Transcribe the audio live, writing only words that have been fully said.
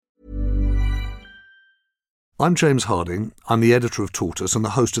I'm James Harding. I'm the editor of Tortoise and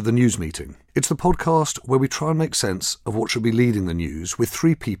the host of The News Meeting. It's the podcast where we try and make sense of what should be leading the news with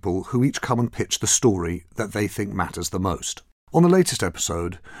three people who each come and pitch the story that they think matters the most. On the latest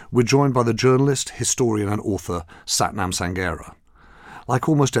episode, we're joined by the journalist, historian and author Satnam Sanghera. Like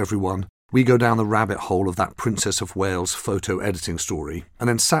almost everyone, we go down the rabbit hole of that Princess of Wales photo editing story, and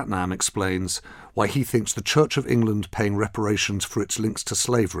then Satnam explains why he thinks the Church of England paying reparations for its links to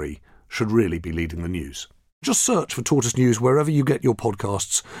slavery should really be leading the news. Just search for Tortoise News wherever you get your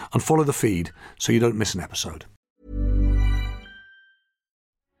podcasts and follow the feed so you don't miss an episode.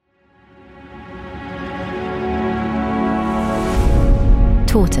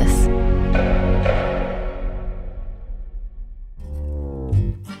 Tortoise.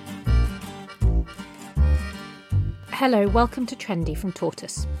 Hello, welcome to Trendy from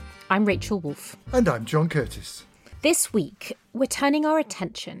Tortoise. I'm Rachel Wolfe. And I'm John Curtis. This week, we're turning our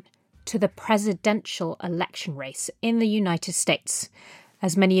attention to the presidential election race in the United States.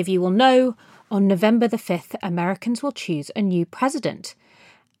 As many of you will know, on November the 5th, Americans will choose a new president.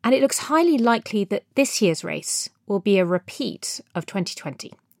 And it looks highly likely that this year's race will be a repeat of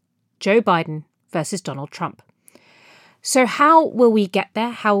 2020. Joe Biden versus Donald Trump. So how will we get there?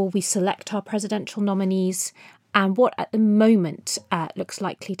 How will we select our presidential nominees? And what at the moment looks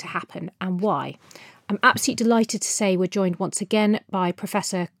likely to happen and why? I'm absolutely delighted to say we're joined once again by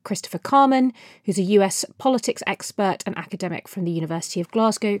Professor Christopher Carman, who's a US politics expert and academic from the University of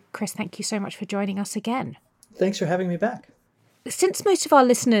Glasgow. Chris, thank you so much for joining us again. Thanks for having me back. Since most of our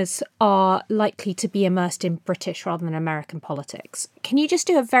listeners are likely to be immersed in British rather than American politics, can you just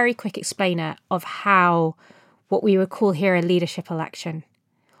do a very quick explainer of how what we would call here a leadership election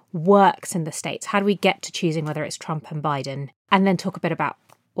works in the States? How do we get to choosing whether it's Trump and Biden? And then talk a bit about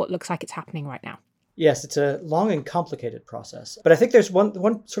what looks like it's happening right now. Yes, it's a long and complicated process. But I think there's one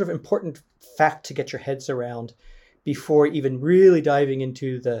sort of important fact to get your heads around before even really diving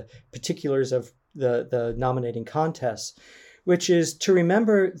into the particulars of the nominating contests, which is to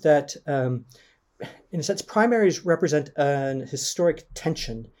remember that, in a sense, primaries represent an historic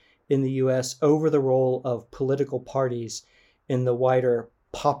tension in the US over the role of political parties in the wider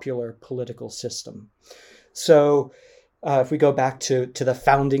popular political system. So if we go back to the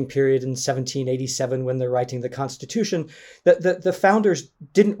founding period in 1787 when they're writing the Constitution, the founders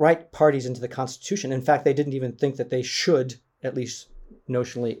didn't write parties into the Constitution. In fact, they didn't even think that they should, at least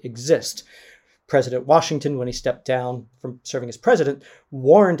notionally, exist. President Washington, when he stepped down from serving as president,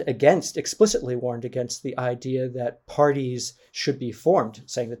 explicitly warned against the idea that parties should be formed,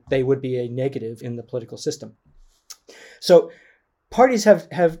 saying that they would be a negative in the political system. So parties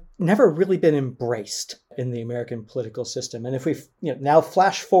have never really been embraced in the American political system. And if we now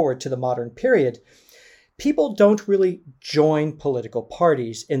flash forward to the modern period, people don't really join political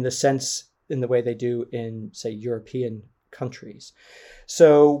parties in the way they do in, say, European countries.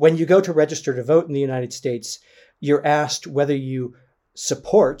 So when you go to register to vote in the United States, you're asked whether you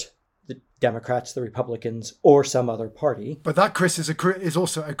support the Democrats, the Republicans, or some other party. But that, Chris, is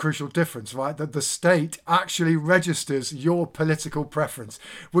also a crucial difference, right? That the state actually registers your political preference,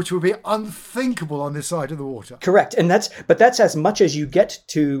 which would be unthinkable on this side of the water. Correct. And that's as much as you get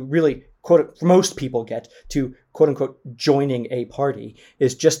to really, most people get to, quote unquote, joining a party,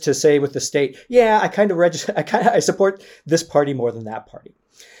 is just to say with the state, yeah, I support this party more than that party.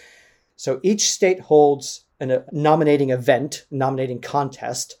 So each state holds a nominating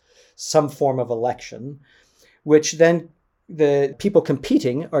contest, some form of election, which then the people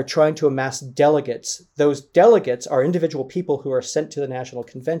competing are trying to amass delegates. Those delegates are individual people who are sent to the national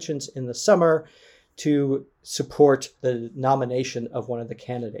conventions in the summer to support the nomination of one of the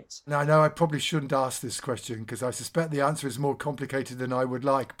candidates. Now, I know I probably shouldn't ask this question because I suspect the answer is more complicated than I would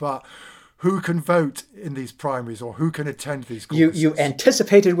like, but who can vote in these primaries or who can attend these caucuses? You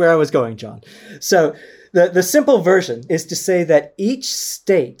anticipated where I was going, John. So the simple version is to say that each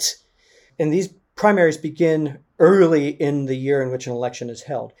state, and these primaries begin early in the year in which an election is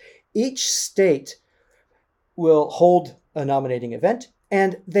held, each state will hold a nominating event,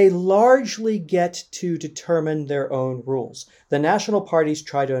 and they largely get to determine their own rules. The national parties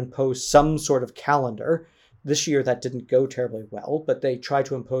try to impose some sort of calendar. This year that didn't go terribly well, but they try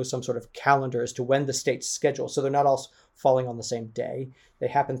to impose some sort of calendar as to when the states schedule. So they're not all falling on the same day. They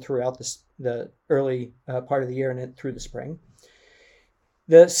happen throughout the early part of the year and through the spring.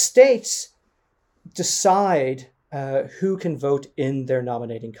 The states decide who can vote in their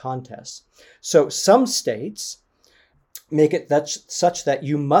nominating contests. So some states make it such that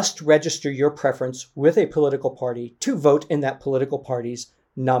you must register your preference with a political party to vote in that political party's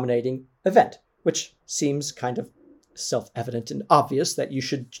nominating event, which seems kind of self-evident and obvious that you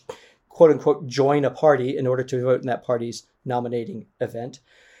should quote unquote join a party in order to vote in that party's nominating event.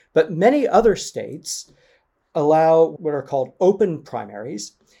 But many other states allow what are called open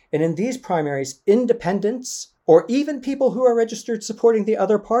primaries. And in these primaries, independents or even people who are registered supporting the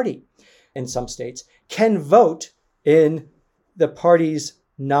other party in some states can vote in the party's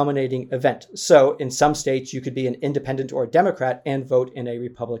nominating event. So in some states, you could be an independent or a Democrat and vote in a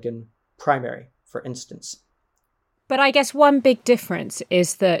Republican primary, for instance. But I guess one big difference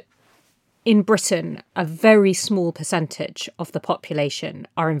is that in Britain, a very small percentage of the population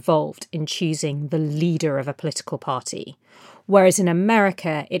are involved in choosing the leader of a political party, whereas in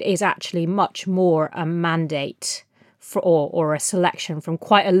America, it is actually much more a mandate or a selection from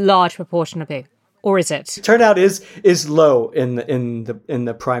quite a large proportion of people. Or is it? Turnout is low in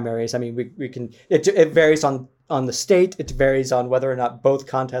the primaries. I mean, we can it varies on the state. It varies on whether or not both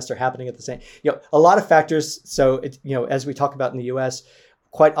contests are happening at the same. A lot of factors. So as we talk about in the U.S.,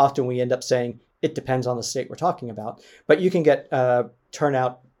 quite often we end up saying it depends on the state we're talking about. But you can get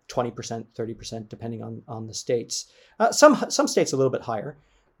turnout 20%, 30%, depending on the states. Some states a little bit higher,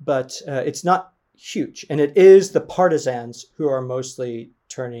 but it's not huge. And it is the partisans who are mostly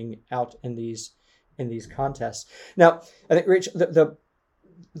turning out in these contests. Now, I think, Rich, the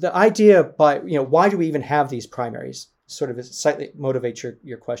idea why do we even have these primaries sort of slightly motivates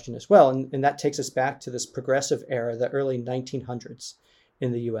your question as well. And that takes us back to this progressive era, the early 1900s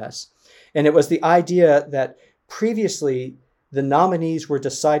in the US. And it was the idea that previously the nominees were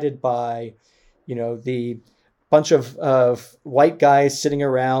decided by, the bunch of white guys sitting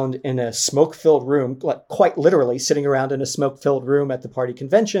around in a smoke-filled room, like quite literally sitting around in a smoke-filled room at the party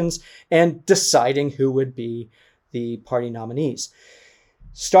conventions and deciding who would be the party nominees.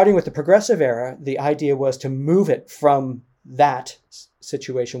 Starting with the progressive era, the idea was to move it from that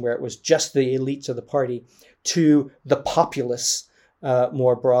situation where it was just the elites of the party to the populace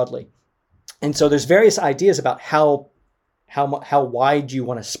more broadly. And so there's various ideas about how wide you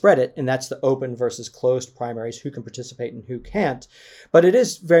want to spread it, and that's the open versus closed primaries, who can participate and who can't. But it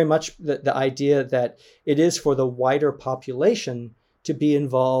is very much the idea that it is for the wider population to be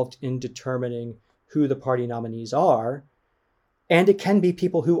involved in determining who the party nominees are, and it can be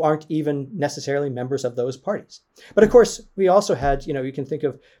people who aren't even necessarily members of those parties. But of course, we also had, you can think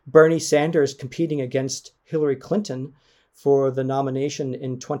of Bernie Sanders competing against Hillary Clinton for the nomination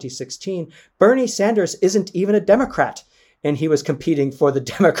in 2016. Bernie Sanders isn't even a Democrat, and he was competing for the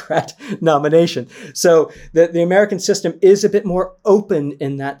Democrat nomination. So the American system is a bit more open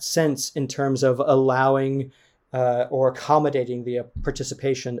in that sense in terms of allowing or accommodating the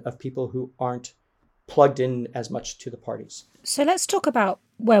participation of people who aren't plugged in as much to the parties. So let's talk about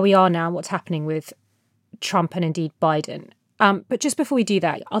where we are now and what's happening with Trump and indeed Biden. But just before we do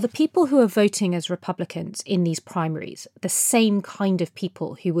that, are the people who are voting as Republicans in these primaries the same kind of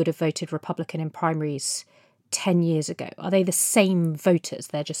people who would have voted Republican in primaries 10 years ago? Are they the same voters?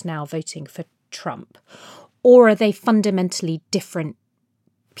 They're just now voting for Trump. Or are they fundamentally different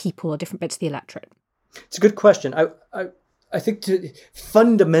people or different bits of the electorate? It's a good question. I think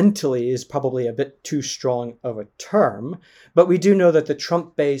fundamentally is probably a bit too strong of a term, but we do know that the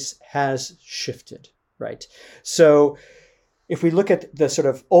Trump base has shifted, right? So if we look at the sort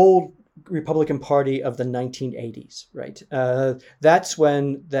of old Republican Party of the 1980s, right? That's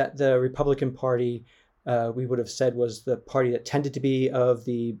when the Republican Party we would have said was the party that tended to be of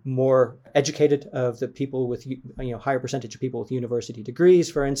the more educated, of the people with higher percentage of people with university degrees,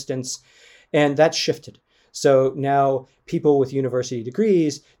 for instance, and that's shifted. So now people with university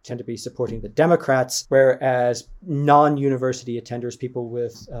degrees tend to be supporting the Democrats, whereas non-university attenders, people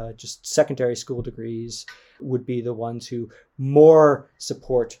with just secondary school degrees, would be the ones who more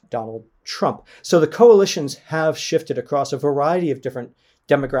support Donald Trump. So the coalitions have shifted across a variety of different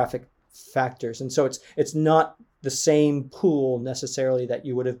demographic factors. And so it's not the same pool necessarily that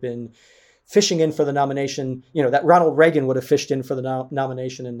you would have been fishing in for the nomination, that Ronald Reagan would have fished in for the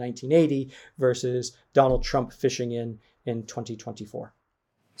nomination in 1980 versus Donald Trump fishing in 2024.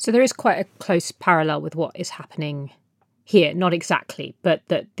 So there is quite a close parallel with what is happening here. Not exactly, but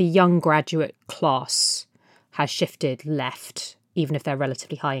that the young graduate class has shifted left, even if they're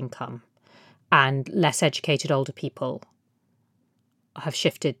relatively high income, and less educated older people have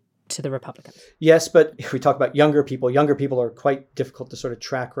shifted to the Republicans. Yes, but if we talk about younger people are quite difficult to sort of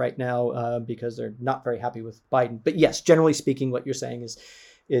track right now because they're not very happy with Biden. But yes, generally speaking, what you're saying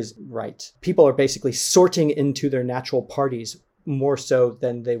is right. People are basically sorting into their natural parties more so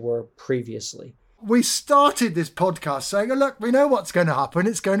than they were previously. We started this podcast saying, look, we know what's going to happen.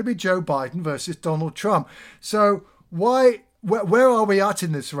 It's going to be Joe Biden versus Donald Trump. So where are we at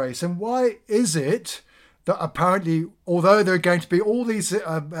in this race? And why is it that apparently, although there are going to be all these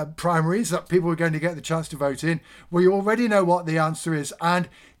primaries that people are going to get the chance to vote in, we already know what the answer is. And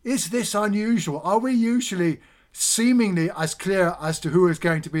is this unusual? Are we usually seemingly as clear as to who is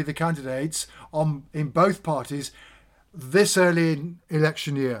going to be the candidates in both parties this early in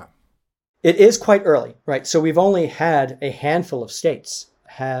election year? It is quite early, right? So we've only had a handful of states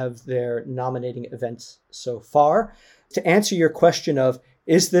have their nominating events so far. To answer your question of,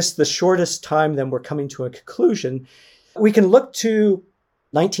 is this the shortest time then we're coming to a conclusion? We can look to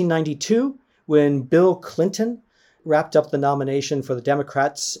 1992 when Bill Clinton wrapped up the nomination for the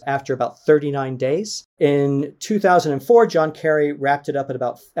Democrats after about 39 days. In 2004, John Kerry wrapped it up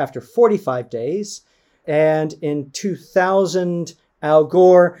after 45 days. And in 2000, Al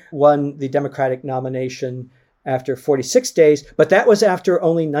Gore won the Democratic nomination after 46 days, but that was after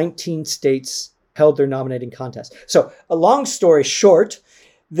only 19 states held their nominating contest. So a long story short,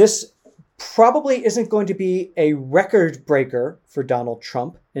 this probably isn't going to be a record breaker for Donald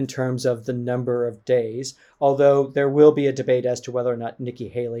Trump in terms of the number of days, although there will be a debate as to whether or not Nikki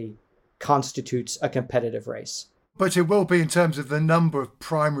Haley constitutes a competitive race. But it will be in terms of the number of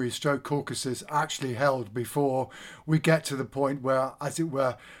primary stroke caucuses actually held before we get to the point where, as it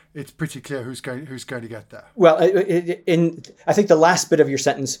were, it's pretty clear who's going to get there. Well, I think the last bit of your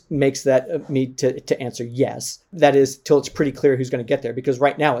sentence makes that me to answer yes. That is, till it's pretty clear who's going to get there, because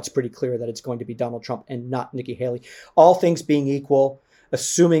right now it's pretty clear that it's going to be Donald Trump and not Nikki Haley. All things being equal,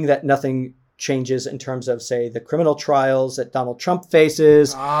 assuming that nothing changes in terms of, say, the criminal trials that Donald Trump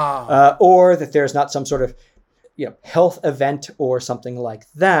faces, or that there's not some sort of health event or something like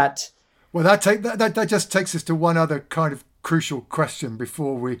that. Well, that just takes us to one other kind of crucial question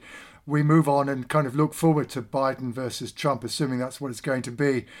before we move on and kind of look forward to Biden versus Trump, assuming that's what it's going to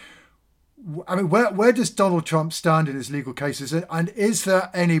be. I mean, where does Donald Trump stand in his legal cases? And is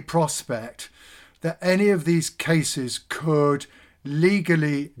there any prospect that any of these cases could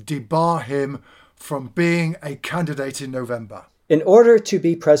legally debar him from being a candidate in November? In order to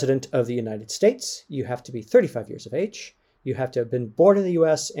be president of the United States, you have to be 35 years of age, you have to have been born in the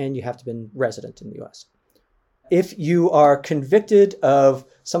U.S., and you have to have been resident in the U.S. If you are convicted of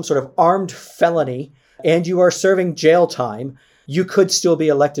some sort of armed felony and you are serving jail time, you could still be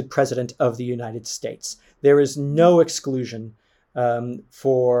elected president of the United States. There is no exclusion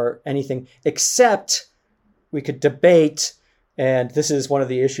for anything, except we could debate, and this is one of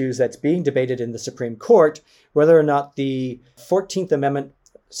the issues that's being debated in the Supreme Court, whether or not the 14th Amendment,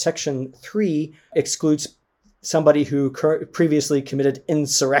 Section 3, excludes somebody who previously committed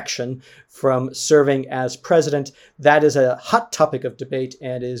insurrection from serving as president. That is a hot topic of debate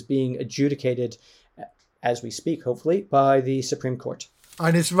and is being adjudicated as we speak, hopefully, by the Supreme Court.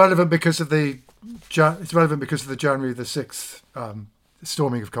 And it's relevant because of the January the 6th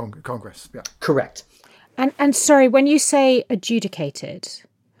storming of Congress. Yeah, correct. And sorry, when you say adjudicated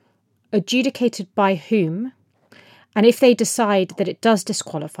by whom? And if they decide that it does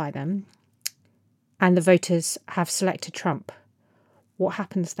disqualify them and the voters have selected Trump, what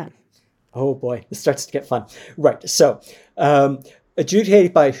happens then? Oh boy, this starts to get fun. Right. So,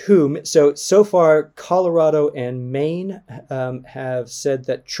 adjudicated by whom? So far, Colorado and Maine have said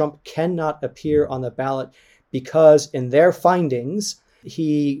that Trump cannot appear on the ballot because in their findings,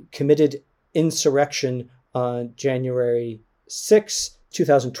 he committed insurrection on January 6,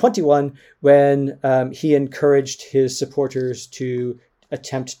 2021, when he encouraged his supporters to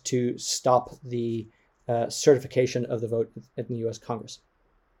attempt to stop the certification of the vote in the U.S. Congress.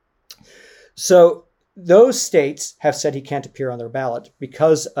 So those states have said he can't appear on their ballot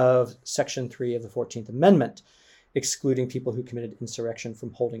because of Section 3 of the 14th Amendment, excluding people who committed insurrection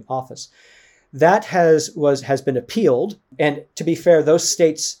from holding office. That has been appealed. And to be fair, those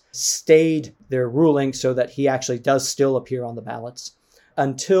states stayed their ruling so that he actually does still appear on the ballots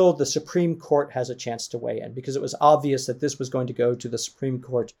until the Supreme Court has a chance to weigh in, because it was obvious that this was going to go to the Supreme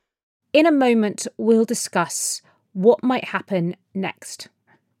Court. In a moment, we'll discuss what might happen next.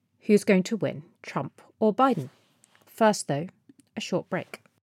 Who's going to win, Trump or Biden? First, though, a short break.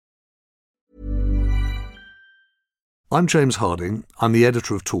 I'm James Harding. I'm the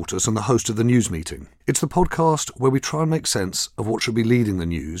editor of Tortoise and the host of The News Meeting. It's the podcast where we try and make sense of what should be leading the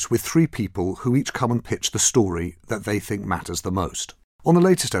news with three people who each come and pitch the story that they think matters the most. On the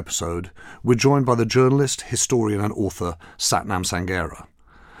latest episode, we're joined by the journalist, historian and author Satnam Sanghera.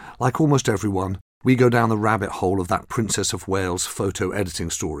 Like almost everyone, we go down the rabbit hole of that Princess of Wales photo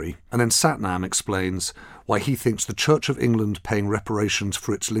editing story, and then Satnam explains why he thinks the Church of England paying reparations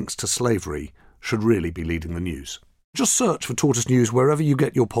for its links to slavery should really be leading the news. Just search for Tortoise News wherever you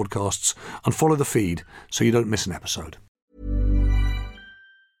get your podcasts and follow the feed so you don't miss an episode.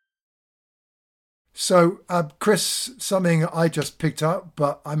 So, Chris, something I just picked up,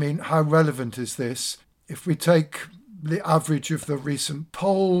 but I mean, how relevant is this? If we take the average of the recent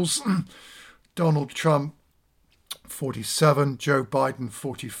polls, Donald Trump 47, Joe Biden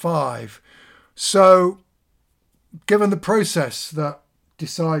 45. So, given the process that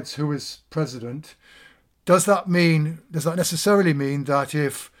decides who is president, does that necessarily mean that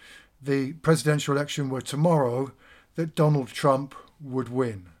if the presidential election were tomorrow, that Donald Trump would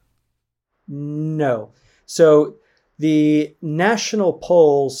win? No. So the national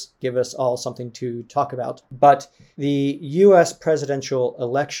polls give us all something to talk about, but the US presidential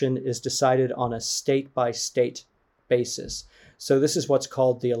election is decided on a state-by-state basis. So this is what's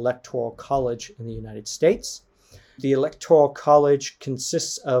called the Electoral College in the United States. The Electoral College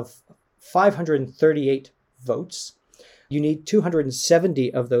consists of 538 votes. You need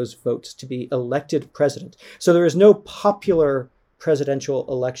 270 of those votes to be elected president. So there is no popular presidential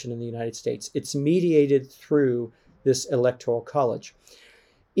election in the United States. It's mediated through this Electoral College.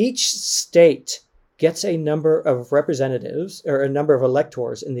 Each state gets a number of representatives or a number of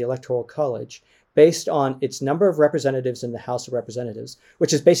electors in the Electoral College based on its number of representatives in the House of Representatives,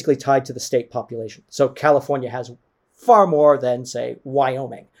 which is basically tied to the state population. So California has far more than, say,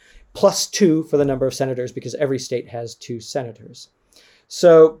 Wyoming, plus 2 for the number of senators because every state has 2 senators.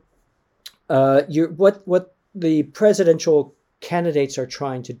 So what the presidential candidates are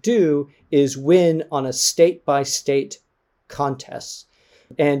trying to do is win on a state-by-state contest.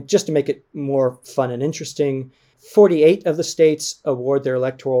 And just to make it more fun and interesting, 48 of the states award their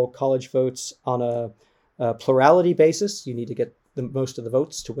electoral college votes on a plurality basis. You need to get the most of the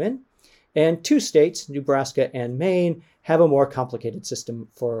votes to win. And 2 states, Nebraska and Maine, have a more complicated system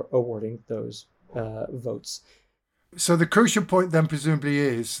for awarding those votes. So the crucial point then presumably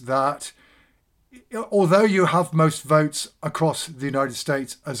is that although you have most votes across the United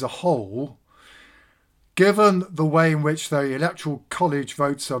States as a whole, given the way in which the electoral college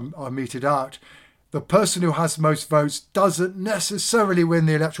votes are meted out, the person who has most votes doesn't necessarily win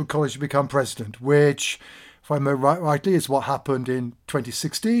the electoral college to become president, which, if I remember rightly, is what happened in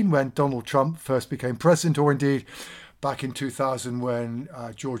 2016 when Donald Trump first became president, or indeed back in 2000 when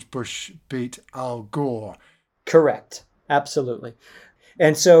George Bush beat Al Gore. Correct. Absolutely.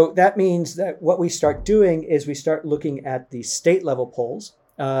 And so that means that what we start doing is we start looking at the state level polls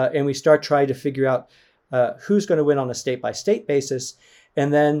and we start trying to figure out who's going to win on a state-by-state basis.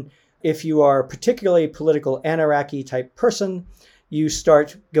 And then if you are a particularly political anarchy type person, you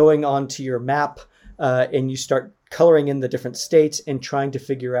start going onto your map and you start coloring in the different states and trying to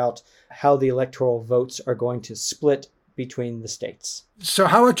figure out how the electoral votes are going to split between the states. So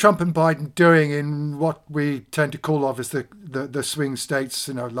how are Trump and Biden doing in what we tend to call of as the swing states,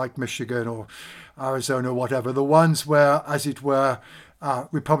 like Michigan or Arizona or whatever, the ones where, as it were,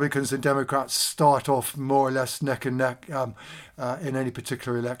 Republicans and Democrats start off more or less neck and neck in any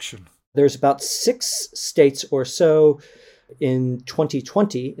particular election? There's about 6 states or so in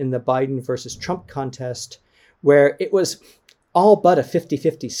 2020 in the Biden versus Trump contest where it was all but a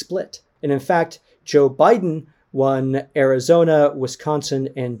 50-50 split. And in fact, Joe Biden won Arizona, Wisconsin,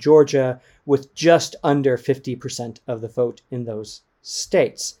 and Georgia with just under 50% of the vote in those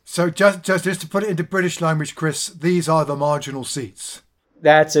states. So just to put it into British language, Chris, these are the marginal seats.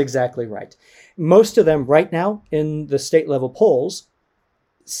 That's exactly right. Most of them right now in the state level polls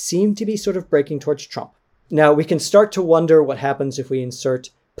seem to be sort of breaking towards Trump. Now, we can start to wonder what happens if we insert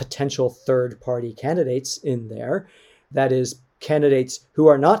potential third-party candidates in there. That is, candidates who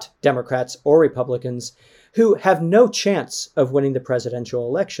are not Democrats or Republicans, who have no chance of winning the presidential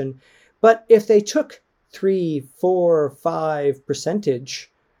election. But if they took 3, 4, 5%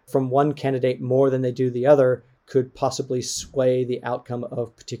 from one candidate more than they do the other, could possibly sway the outcome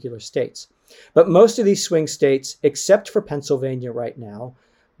of particular states. But most of these swing states, except for Pennsylvania right now,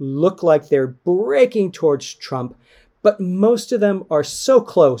 look like they're breaking towards Trump, but most of them are so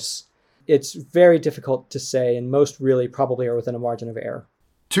close, it's very difficult to say, and most really probably are within a margin of error.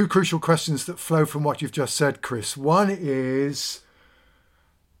 2 crucial questions that flow from what you've just said, Chris. One is,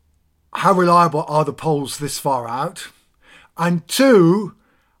 how reliable are the polls this far out? And 2,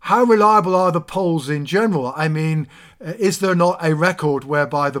 how reliable are the polls in general? I mean, is there not a record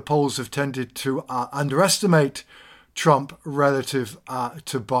whereby the polls have tended to underestimate Trump relative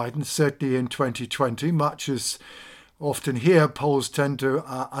to Biden, certainly in 2020, much as often here polls tend to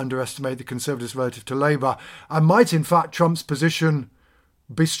underestimate the Conservatives relative to Labour? And might, in fact, Trump's position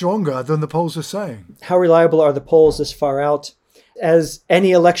be stronger than the polls are saying? How reliable are the polls this far out? As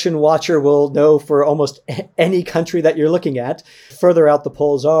any election watcher will know for almost any country that you're looking at, further out the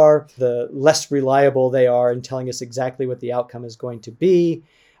polls are, the less reliable they are in telling us exactly what the outcome is going to be.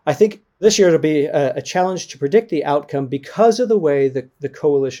 I think This year it'll be a challenge to predict the outcome because of the way the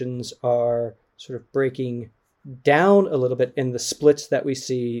coalitions are sort of breaking down a little bit in the splits that we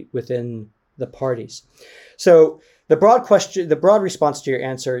see within the parties. So the broad response to your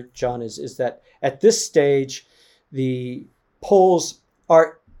answer, John, is that at this stage, the polls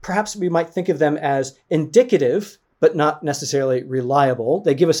are, perhaps we might think of them as indicative, but not necessarily reliable.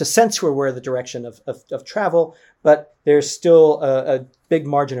 They give us a sense for where the direction of travel, but there's still a big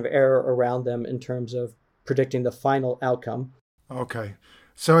margin of error around them in terms of predicting the final outcome. Okay.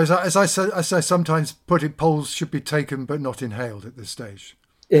 So as I sometimes put it, polls should be taken but not inhaled at this stage.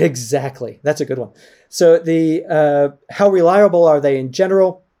 Exactly. That's a good one. So the how reliable are they in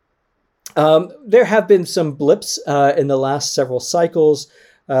general? There have been some blips in the last several cycles.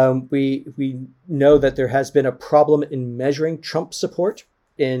 We know that there has been a problem in measuring Trump support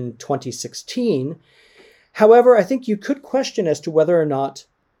in 2016. However, I think you could question as to whether or not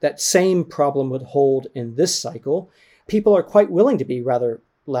that same problem would hold in this cycle. People are quite willing to be rather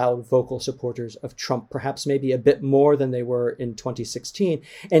loud, vocal supporters of Trump, perhaps maybe a bit more than they were in 2016.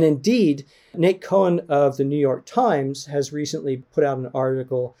 And indeed, Nate Cohn of the New York Times has recently put out an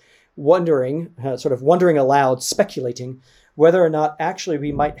article wondering aloud, speculating whether or not actually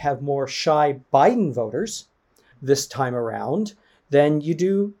we might have more shy Biden voters this time around than you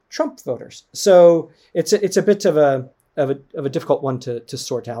do Trump voters. So it's a bit of a difficult one to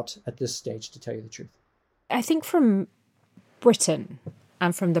sort out at this stage, to tell you the truth. I think from Britain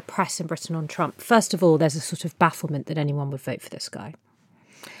and from the press in Britain on Trump, first of all, there's a sort of bafflement that anyone would vote for this guy.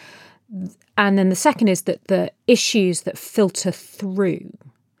 And then the second is that the issues that filter through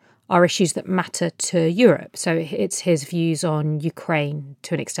are issues that matter to Europe. So it's his views on Ukraine,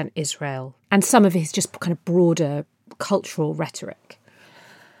 to an extent Israel, and some of his just kind of broader cultural rhetoric.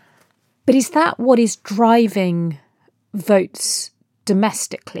 But is that what is driving votes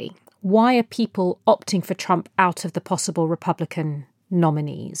domestically? Why are people opting for Trump out of the possible Republican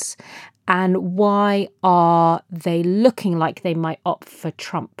nominees? And why are they looking like they might opt for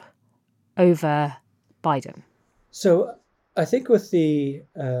Trump over Biden? So I think with the,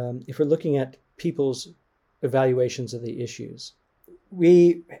 if we're looking at people's evaluations of the issues,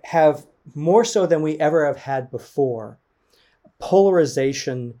 we have more so than we ever have had before,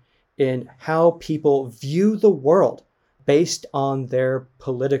 polarization in how people view the world based on their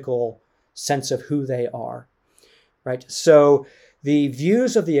political sense of who they are, right? So the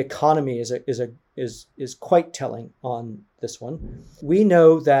views of the economy is quite telling on this one. We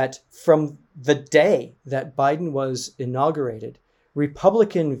know that from the day that Biden was inaugurated,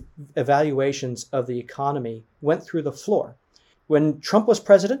 Republican evaluations of the economy went through the floor. When Trump was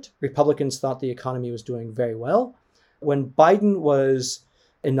president, Republicans thought the economy was doing very well. When Biden was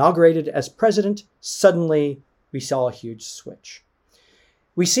inaugurated as president, suddenly we saw a huge switch.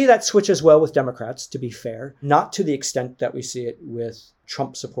 We see that switch as well with Democrats, to be fair, not to the extent that we see it with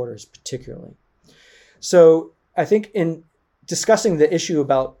Trump supporters particularly. So I think in discussing the issue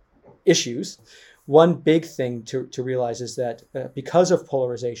about issues, one big thing to realize is that because of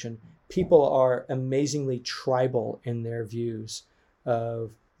polarization, people are amazingly tribal in their views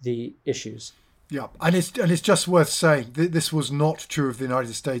of the issues. Yeah, and it's just worth saying this was not true of the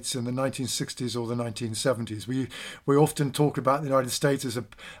United States in the 1960s or the 1970s. We often talk about the United States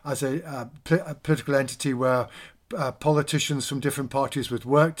as a political entity where politicians from different parties would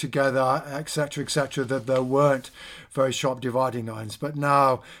work together, etc., that there weren't very sharp dividing lines. But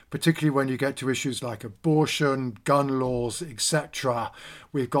now, particularly when you get to issues like abortion, gun laws, etc.,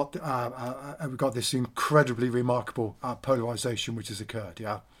 we've got this incredibly remarkable polarization which has occurred.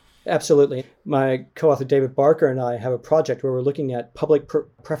 Yeah. Absolutely. My co-author David Barker and I have a project where we're looking at public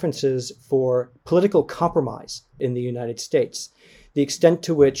preferences for political compromise in the United States, the extent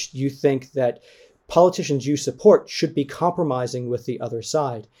to which you think that politicians you support should be compromising with the other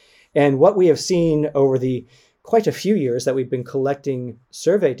side. And what we have seen over the quite a few years that we've been collecting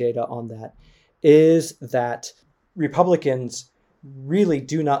survey data on that is that Republicans really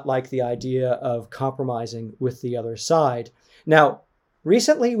do not like the idea of compromising with the other side. Now,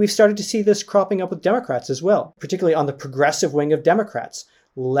 recently, we've started to see this cropping up with Democrats as well, particularly on the progressive wing of Democrats,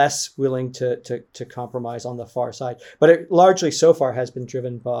 less willing to compromise on the far side. But it largely so far has been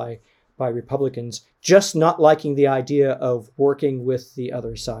driven by Republicans just not liking the idea of working with the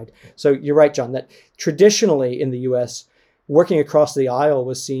other side. So you're right, John, that traditionally in the U.S., working across the aisle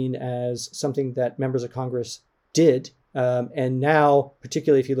was seen as something that members of Congress did. And now,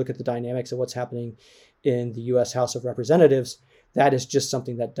 particularly if you look at the dynamics of what's happening in the U.S. House of Representatives, that is just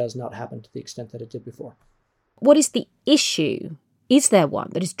something that does not happen to the extent that it did before. What is the issue? Is there one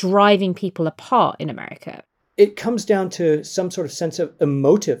that is driving people apart in America? it comes down to some sort of sense of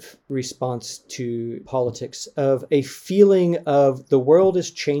emotive response to politics, of a feeling of the world is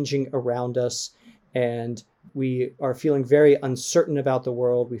changing around us and we are feeling very uncertain about the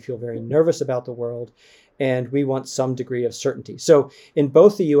world. We feel very nervous about the world, and we want some degree of certainty. So in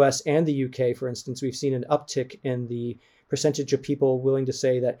both the US and the UK, for instance, we've seen an uptick in the percentage of people willing to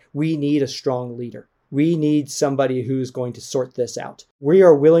say that we need a strong leader. We need somebody who's going to sort this out. We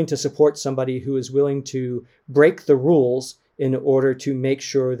are willing to support somebody who is willing to break the rules in order to make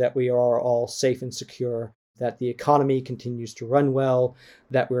sure that we are all safe and secure, that the economy continues to run well,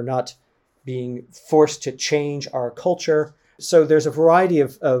 that we're not being forced to change our culture. So there's a variety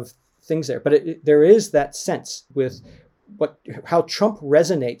of things there. But there is that sense with how Trump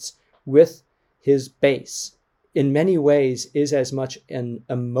resonates with his base in many ways is as much an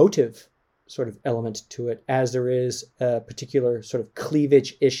emotive sort of element to it as there is a particular sort of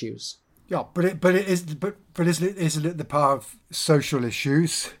cleavage issues. Yeah, isn't it the power of social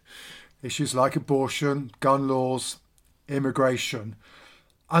issues like abortion, gun laws, immigration,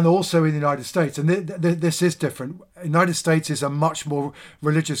 and also in the United States? And this is different. The United States is a much more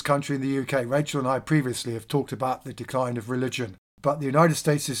religious country than the UK. Rachel and I previously have talked about the decline of religion. But the United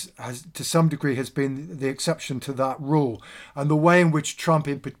States has, to some degree, has been the exception to that rule. And the way in which Trump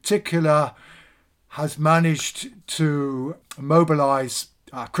in particular has managed to mobilize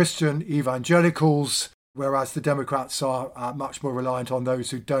Christian evangelicals, whereas the Democrats are much more reliant on those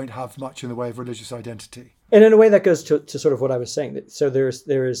who don't have much in the way of religious identity. And in a way that goes to sort of what I was saying. So there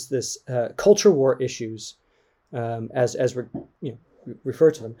is this culture war issues, as we refer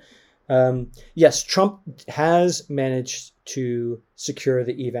to them. Yes, Trump has managed to secure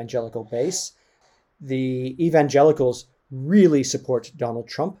the evangelical base. The evangelicals really support Donald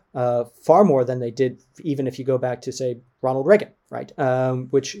Trump far more than they did, even if you go back to, say, Ronald Reagan, right?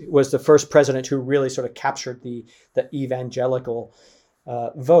 Which was the first president who really sort of captured the evangelical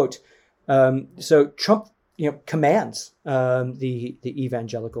vote. So Trump, commands the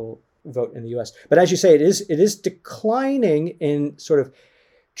evangelical vote in the U.S. But as you say, it is declining in sort of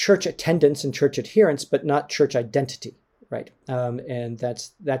church attendance and church adherence, but not church identity, right? And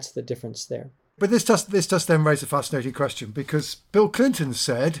that's the difference there. But this does then raise a fascinating question, because Bill Clinton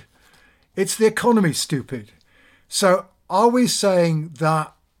said, it's the economy, stupid. So are we saying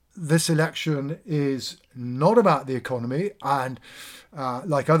that this election is not about the economy and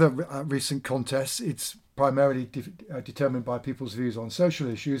like other recent contests, it's primarily determined by people's views on social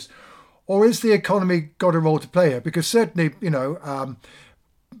issues? Or is the economy got a role to play here? Because certainly,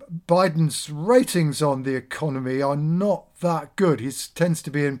 Biden's ratings on the economy are not that good. He tends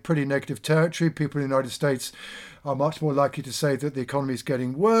to be in pretty negative territory. People in the United States are much more likely to say that the economy is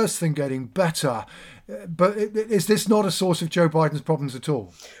getting worse than getting better. But is this not a source of Joe Biden's problems at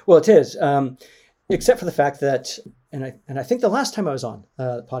all? Well, it is, except for the fact that, and I think the last time I was on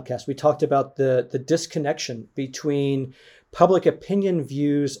the podcast, we talked about the disconnection between public opinion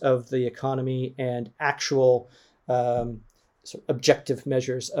views of the economy and actual sort of objective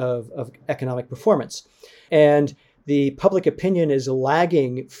measures of economic performance. And the public opinion is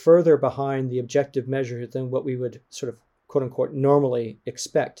lagging further behind the objective measure than what we would sort of, quote unquote, normally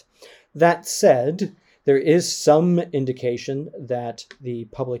expect. That said, there is some indication that the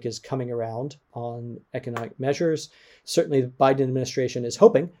public is coming around on economic measures. Certainly, the Biden administration is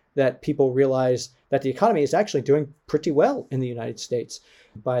hoping that people realize that the economy is actually doing pretty well in the United States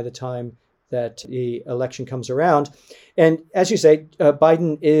by the time that the election comes around. And as you say,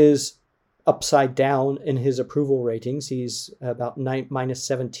 Biden is upside down in his approval ratings. He's about minus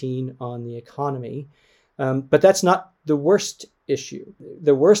 17 on the economy. But that's not the worst issue.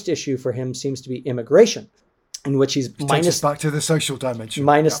 The worst issue for him seems to be immigration, in which he's minus back to the social dimension.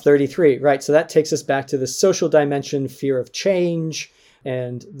 Minus 33, right? So that takes us back to the social dimension, fear of change,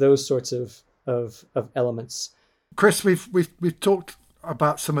 and those sorts of elements. Chris, we've talked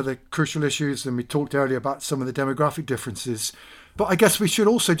about some of the crucial issues, and we talked earlier about some of the demographic differences. But I guess we should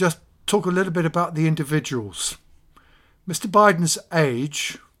also just talk a little bit about the individuals. Mr. Biden's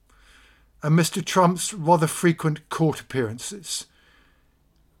age and Mr. Trump's rather frequent court appearances.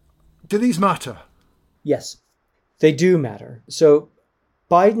 Do these matter? Yes, they do matter. So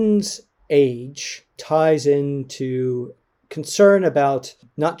Biden's age ties into concern about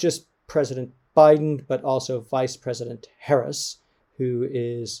not just President Biden, but also Vice President Harris, who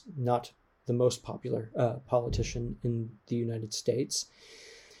is not the most popular politician in the United States.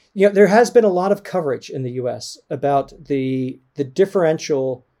 There has been a lot of coverage in the U.S. about the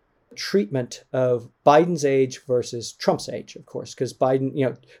differential treatment of Biden's age versus Trump's age, of course, because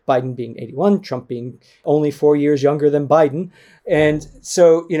Biden being 81, Trump being only 4 years younger than Biden. And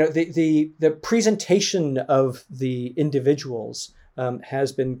so, the presentation of the individuals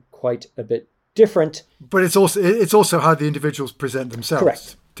has been quite a bit different. But it's also how the individuals present themselves.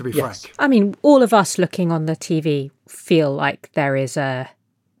 Correct. To be Yes. frank. I mean, all of us looking on the TV feel like there is a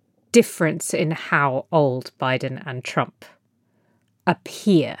difference in how old Biden and Trump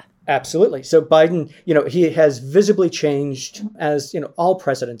appear. Absolutely. So Biden, he has visibly changed, as all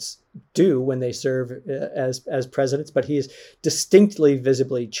presidents do when they serve as presidents, but he is distinctly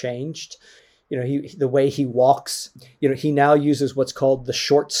visibly changed. The way he walks, he now uses what's called the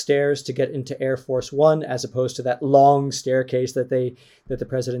short stairs to get into Air Force One, as opposed to that long staircase that the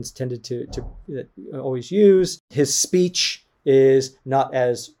presidents tended to always use. His speech is not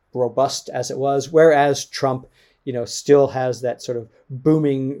as robust as it was, whereas Trump, still has that sort of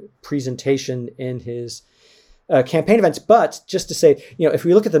booming presentation in his campaign events. But just to say, if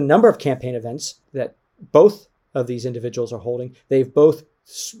we look at the number of campaign events that both of these individuals are holding, they've both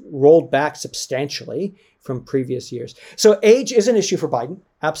rolled back substantially from previous years. So age is an issue for Biden,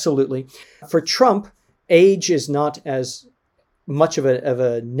 absolutely. For Trump, age is not as much of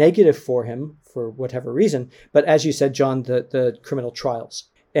a negative for him for whatever reason. But as you said, John, the criminal trials.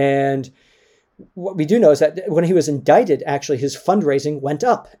 And what we do know is that when he was indicted, actually his fundraising went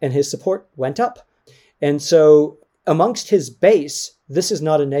up and his support went up. And so amongst his base, this is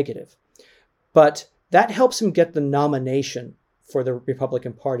not a negative. But that helps him get the nomination for the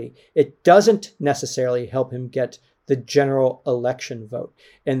Republican Party. It doesn't necessarily help him get the general election vote.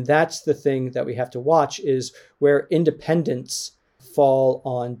 And that's the thing that we have to watch, is where independents fall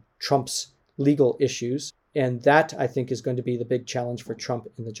on Trump's legal issues. And that, I think, is going to be the big challenge for Trump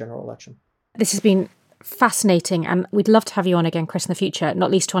in the general election. This has been fascinating, and we'd love to have you on again, Chris, in the future,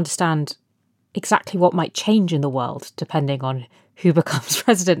 not least to understand exactly what might change in the world depending on who becomes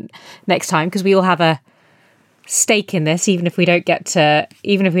president next time, because we all have a stake in this, even if we don't get to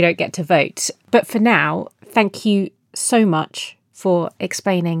vote. But for now, thank you so much for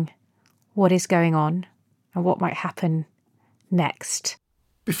explaining what is going on and what might happen next.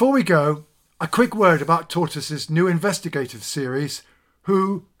 Before we go, a quick word about Tortoise's new investigative series,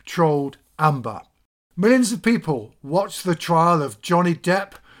 Who Trolled Amber? Millions of people watched the trial of Johnny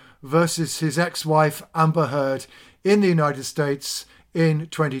Depp versus his ex-wife Amber Heard in the United States in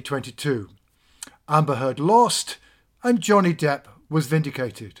 2022. Amber Heard lost and Johnny Depp was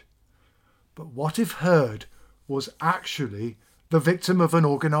vindicated. But what if Heard was actually the victim of an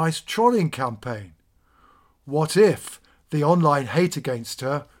organised trolling campaign? What if the online hate against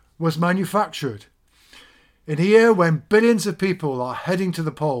her was manufactured? In a year when billions of people are heading to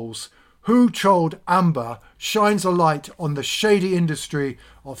the polls, Who Trolled Amber shines a light on the shady industry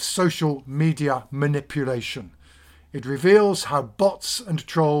of social media manipulation. It reveals how bots and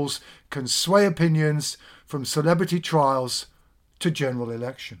trolls can sway opinions from celebrity trials to general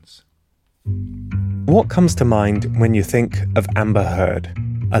elections. What comes to mind when you think of Amber Heard?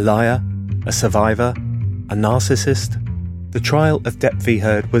 A liar? A survivor? A narcissist? The trial of Depp v.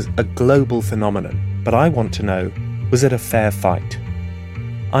 Heard was a global phenomenon, but I want to know, was it a fair fight?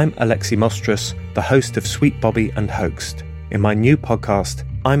 I'm Alexi Mostrous, the host of Sweet Bobby and Hoaxed. In my new podcast,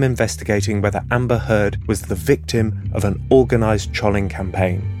 I'm investigating whether Amber Heard was the victim of an organised trolling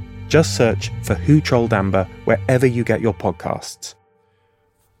campaign. Just search for Who Trolled Amber wherever you get your podcasts.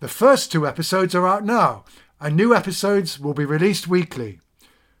 The first 2 episodes are out now, and new episodes will be released weekly.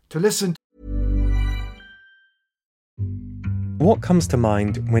 To listen, What comes to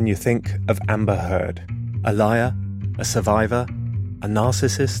mind when you think of Amber Heard? A liar? A survivor? A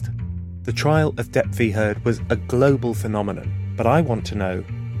narcissist? The trial of Depp v. Heard was a global phenomenon, but I want to know,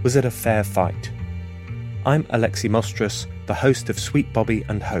 was it a fair fight? I'm Alexi Mostrous, the host of Sweet Bobby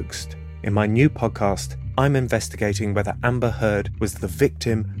and Hoaxed. In my new podcast, I'm investigating whether Amber Heard was the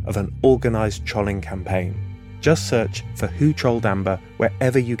victim of an organised trolling campaign. Just search for Who Trolled Amber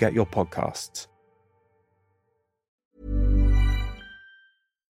wherever you get your podcasts.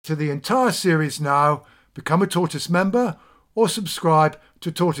 to the entire series now, become a Tortoise member or subscribe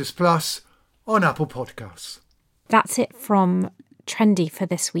to Tortoise Plus on Apple Podcasts. That's it from Trendy for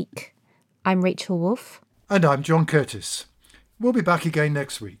this week. I'm Rachel Wolfe. And I'm John Curtis. We'll be back again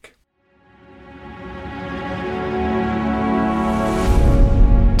next week.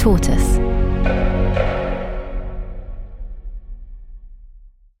 Tortoise.